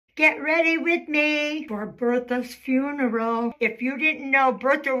get ready with me for Bertha's funeral. If you didn't know,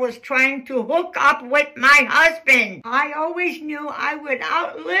 Bertha was trying to hook up with my husband. I always knew I would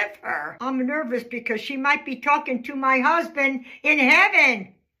outlive her. I'm nervous because she might be talking to my husband in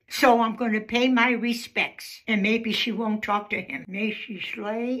heaven. So I'm going to pay my respects, and maybe she won't talk to him. May she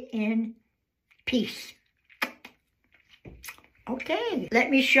slay in peace. Okay, let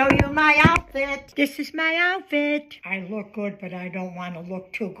me show you my outfit. This is my outfit. I look good, but I don't want to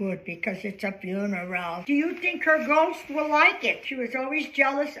look too good because it's a funeral. Do you think her ghost will like it? She was always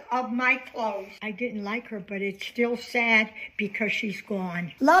jealous of my clothes. I didn't like her, but it's still sad because she's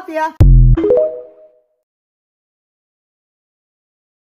gone. Love ya.